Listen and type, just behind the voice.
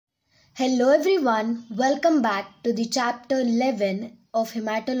Hello everyone, welcome back to the chapter 11 of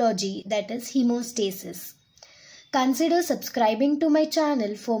hematology, that is hemostasis. Consider subscribing to my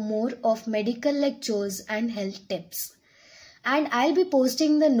channel for more of medical lectures and health tips. And I'll be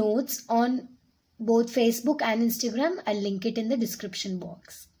posting the notes on both Facebook and Instagram. I'll link it in the description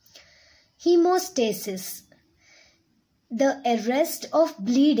box. Hemostasis. The arrest of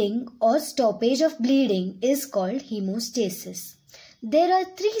bleeding or stoppage of bleeding is called hemostasis. There are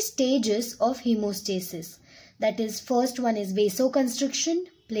three stages of hemostasis. That is, first one is vasoconstriction,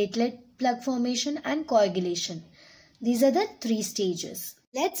 platelet plug formation and coagulation. These are the three stages.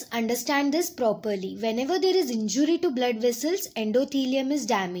 Let's understand this properly. Whenever there is injury to blood vessels, endothelium is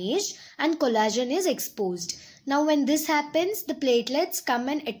damaged and collagen is exposed. Now when this happens, the platelets come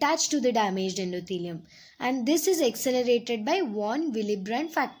and attach to the damaged endothelium, and this is accelerated by von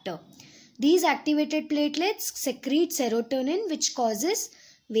Willebrand factor. These activated platelets secrete serotonin, which causes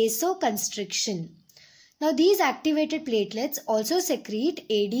vasoconstriction. Now these activated platelets also secrete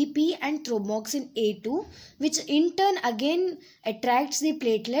ADP and thromboxane A2, which in turn again attracts the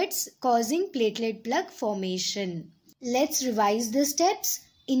platelets, causing platelet plug formation. Let's revise the steps.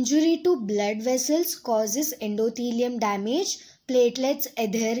 Injury to blood vessels causes endothelium damage, platelets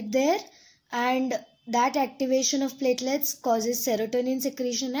adhere there, and that activation of platelets causes serotonin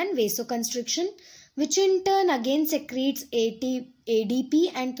secretion and vasoconstriction, which in turn again secretes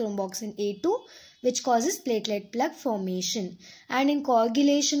ADP and thromboxane A2, which causes platelet plug formation. And in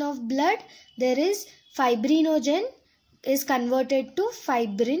coagulation of blood, there is fibrinogen is converted to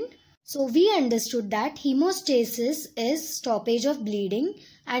fibrin. So we understood that hemostasis is stoppage of bleeding,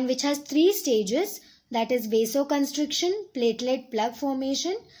 and which has three stages, that is vasoconstriction, platelet plug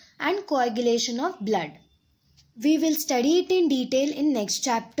formation and coagulation of blood. We will study it in detail in next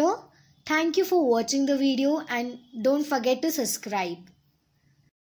chapter. Thank you for watching the video and don't forget to subscribe.